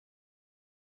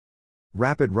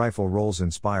Rapid rifle rolls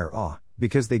inspire awe,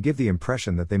 because they give the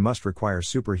impression that they must require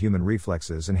superhuman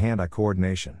reflexes and hand-eye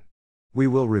coordination. We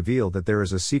will reveal that there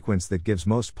is a sequence that gives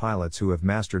most pilots who have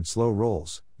mastered slow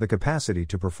rolls the capacity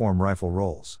to perform rifle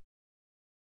rolls.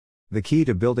 The key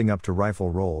to building up to rifle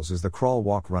rolls is the crawl,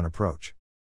 walk, run approach.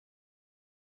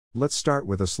 Let's start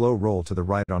with a slow roll to the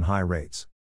right on high rates.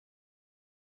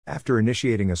 After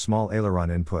initiating a small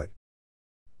aileron input,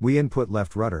 we input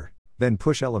left rudder, then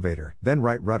push elevator, then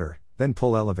right rudder, then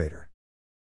pull elevator.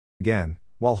 Again,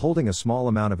 while holding a small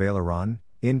amount of aileron,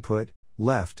 input,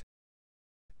 left,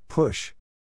 push,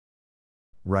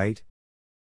 right,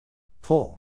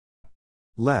 pull,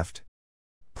 left,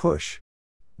 push,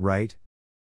 right,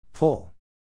 pull.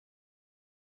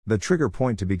 The trigger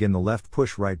point to begin the left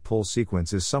push right pull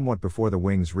sequence is somewhat before the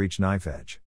wings reach knife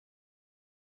edge.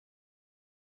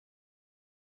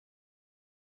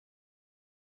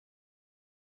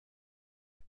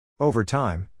 Over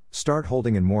time, start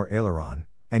holding in more aileron,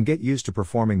 and get used to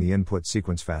performing the input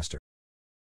sequence faster.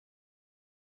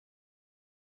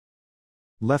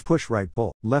 Left push right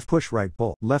pull, left push right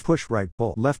pull, left push right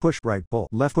pull, left push right pull,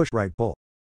 left push right pull.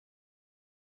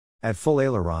 At full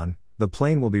aileron, the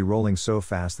plane will be rolling so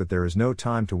fast that there is no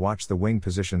time to watch the wing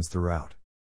positions throughout.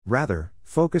 Rather,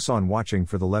 focus on watching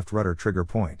for the left rudder trigger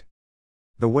point.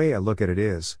 The way I look at it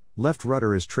is, left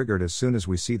rudder is triggered as soon as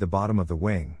we see the bottom of the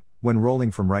wing, when rolling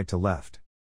from right to left.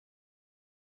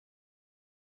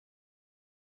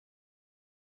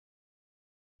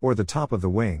 Or the top of the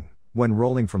wing, when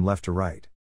rolling from left to right.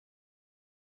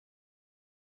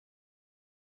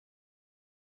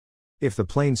 If the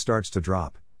plane starts to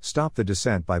drop, stop the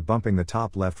descent by bumping the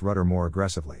top left rudder more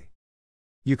aggressively.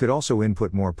 You could also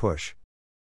input more push.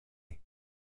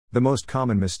 The most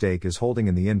common mistake is holding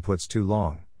in the inputs too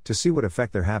long, to see what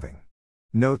effect they're having.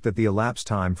 Note that the elapsed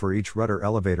time for each rudder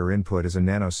elevator input is a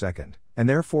nanosecond, and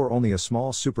therefore only a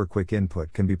small super quick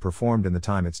input can be performed in the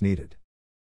time it's needed.